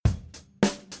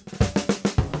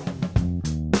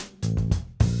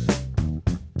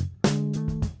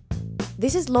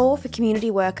This is Law for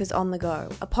Community Workers on the Go,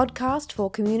 a podcast for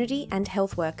community and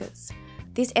health workers.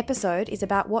 This episode is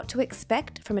about what to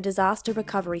expect from a disaster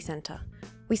recovery centre.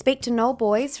 We speak to Noel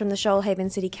Boyes from the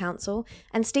Shoalhaven City Council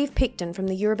and Steve Picton from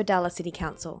the Eurobodalla City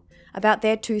Council about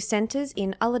their two centres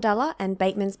in Ulladulla and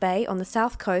Batemans Bay on the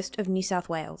south coast of New South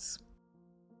Wales.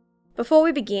 Before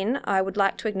we begin, I would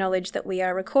like to acknowledge that we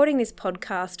are recording this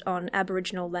podcast on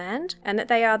Aboriginal land and that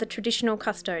they are the traditional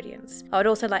custodians. I would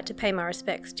also like to pay my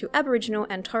respects to Aboriginal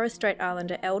and Torres Strait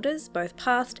Islander elders, both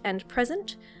past and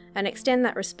present, and extend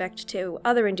that respect to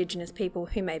other Indigenous people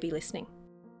who may be listening.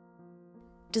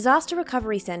 Disaster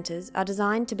recovery centres are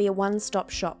designed to be a one-stop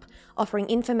shop, offering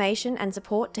information and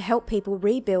support to help people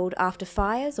rebuild after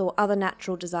fires or other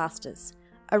natural disasters.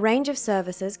 A range of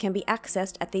services can be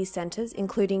accessed at these centres,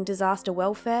 including disaster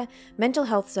welfare, mental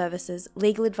health services,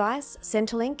 legal advice,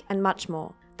 Centrelink, and much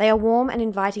more. They are warm and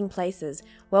inviting places,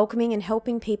 welcoming and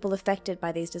helping people affected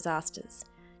by these disasters.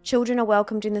 Children are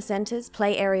welcomed in the centres,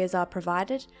 play areas are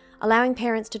provided, allowing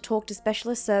parents to talk to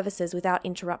specialist services without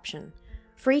interruption.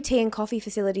 Free tea and coffee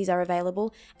facilities are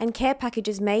available, and care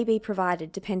packages may be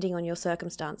provided depending on your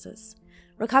circumstances.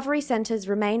 Recovery centres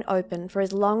remain open for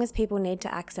as long as people need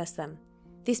to access them.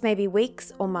 This may be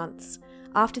weeks or months.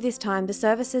 After this time, the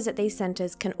services at these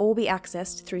centres can all be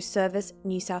accessed through Service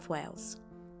New South Wales.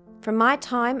 From my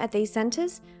time at these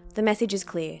centres, the message is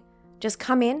clear. Just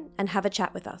come in and have a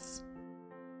chat with us.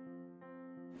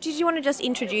 Did you want to just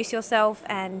introduce yourself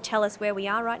and tell us where we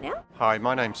are right now? Hi,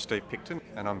 my name's Steve Picton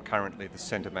and I'm currently the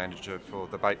Centre Manager for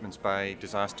the Batemans Bay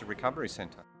Disaster Recovery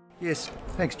Centre. Yes,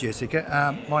 thanks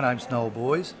Jessica. My name's Noel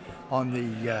Boyes. I'm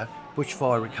the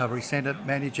Bushfire Recovery Centre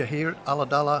Manager here at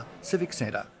Ulladulla Civic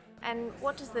Centre. And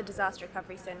what does the Disaster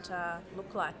Recovery Centre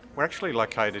look like? We're actually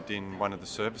located in one of the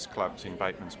service clubs in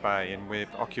Batemans Bay and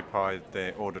we've occupied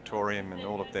their auditorium and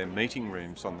all of their meeting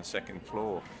rooms on the second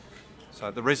floor.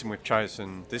 So the reason we've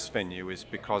chosen this venue is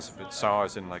because of its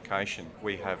size and location.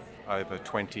 We have over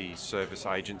 20 service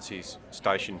agencies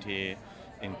stationed here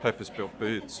in purpose-built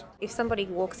booths. If somebody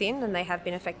walks in and they have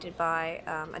been affected by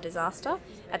a disaster,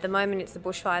 at the moment it's the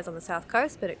bushfires on the south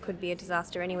coast, but it could be a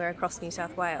disaster anywhere across New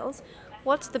South Wales.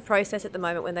 What's the process at the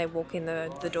moment when they walk in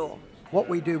the door? What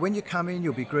we do, when you come in,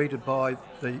 you'll be greeted by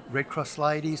the Red Cross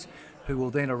ladies who will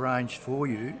then arrange for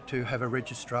you to have a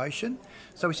registration.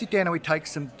 So we sit down and we take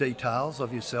some details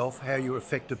of yourself, how you were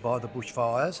affected by the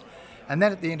bushfires, and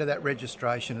then at the end of that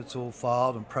registration it's all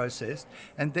filed and processed,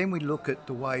 and then we look at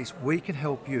the ways we can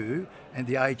help you and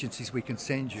the agencies we can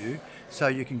send you so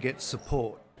you can get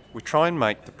support. We try and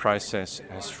make the process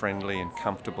as friendly and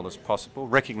comfortable as possible,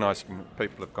 recognising that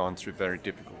people have gone through very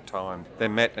difficult times. They're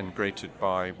met and greeted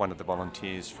by one of the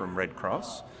volunteers from Red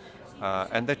Cross,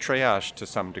 and they're triaged to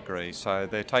some degree, so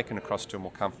they're taken across to a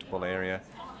more comfortable area,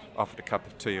 offered a cup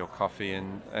of tea or coffee,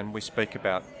 and we speak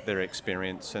about their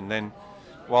experience, and then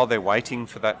while they're waiting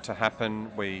for that to happen,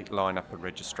 we line up a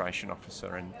registration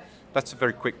officer, and that's a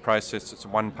very quick process. It's a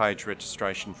one-page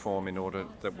registration form in order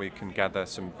that we can gather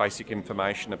some basic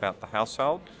information about the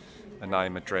household, a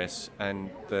name, address, and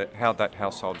how that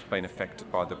household's been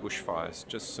affected by the bushfires.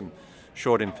 Just some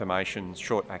short information,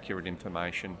 short accurate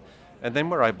information. And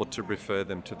then we're able to refer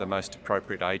them to the most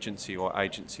appropriate agency or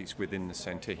agencies within the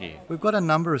centre here. We've got a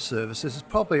number of services. It's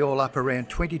probably all up around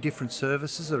 20 different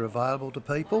services that are available to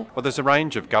people. Well, there's a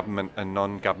range of government and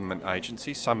non-government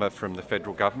agencies. Some are from the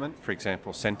federal government. For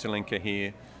example, Centrelink are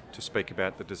here to speak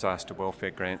about the disaster welfare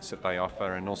grants that they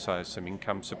offer, and also some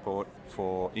income support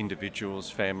for individuals,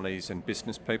 families and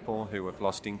business people who have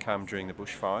lost income during the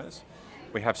bushfires.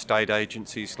 We have state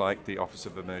agencies like the Office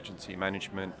of Emergency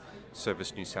Management,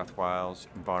 Service New South Wales,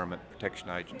 Environment Protection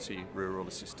Agency, Rural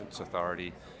Assistance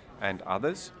Authority and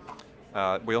others.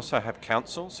 We also have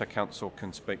council, so council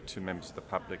can speak to members of the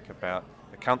public about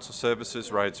the council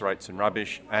services, roads, rates and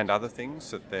rubbish and other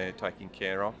things that they're taking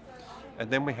care of. And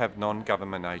then we have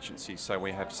non-government agencies, so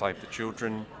we have Save the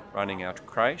Children running our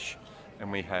creche,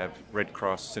 and we have Red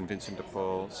Cross, St Vincent de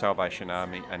Paul, Salvation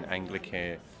Army and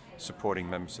Anglicare supporting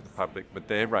members of the public with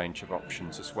their range of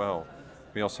options as well.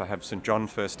 We also have St John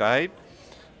First Aid,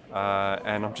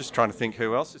 and I'm just trying to think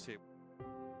who else is here.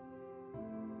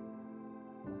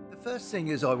 The first thing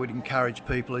is I would encourage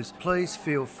people is please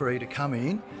feel free to come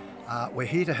in. We're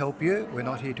here to help you. We're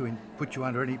not here to put you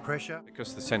under any pressure.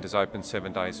 Because the centre's open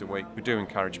 7 days a week, we do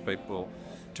encourage people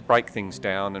to break things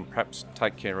down and perhaps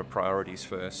take care of priorities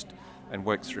first and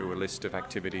work through a list of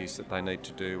activities that they need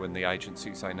to do and the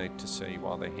agencies they need to see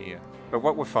while they're here. But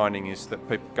what we're finding is that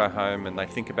people go home and they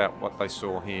think about what they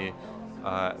saw here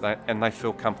and they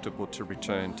feel comfortable to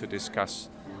return to discuss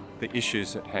the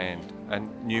issues at hand and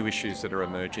new issues that are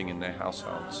emerging in their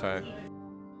household. So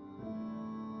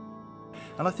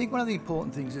And I think one of the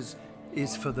important things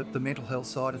is for the mental health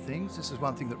side of things. This is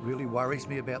one thing that really worries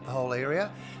me about the whole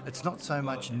area. It's not so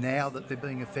much now that they're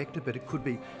being affected, but it could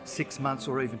be 6 months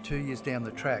or even 2 years down the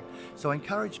track. So I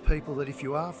encourage people that if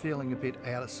you are feeling a bit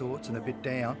out of sorts and a bit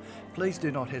down, please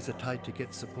do not hesitate to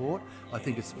get support. I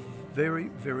think it's very,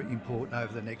 very important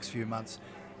over the next few months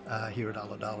here at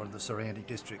Ulladulla and the surrounding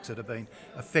districts that have been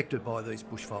affected by these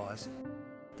bushfires.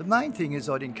 The main thing is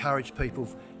I'd encourage people,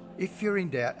 if you're in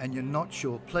doubt and you're not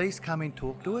sure, please come and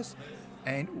talk to us,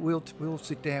 and we'll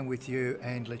sit down with you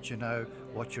and let you know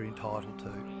what you're entitled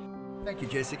to. Thank you,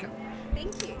 Jessica.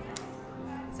 Thank you.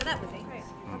 So that was it. Great.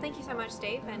 Well, thank you so much,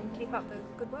 Steve, and keep up the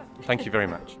good work. Thank you very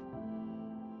much.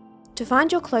 To find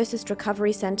your closest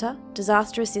recovery centre,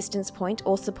 disaster assistance point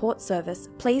or support service,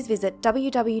 please visit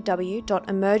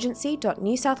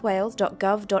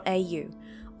www.emergency.newsouthwales.gov.au,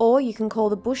 or you can call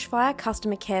the Bushfire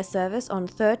Customer Care Service on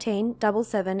 13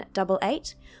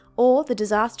 7788, or the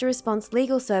Disaster Response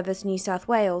Legal Service New South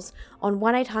Wales on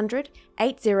 1800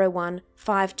 801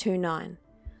 529.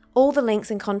 All the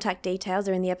links and contact details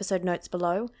are in the episode notes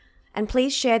below, and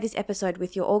please share this episode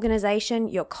with your organisation,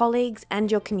 your colleagues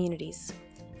and your communities.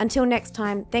 Until next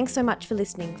time, thanks so much for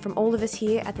listening from all of us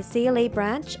here at the CLE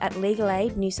branch at Legal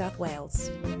Aid New South Wales.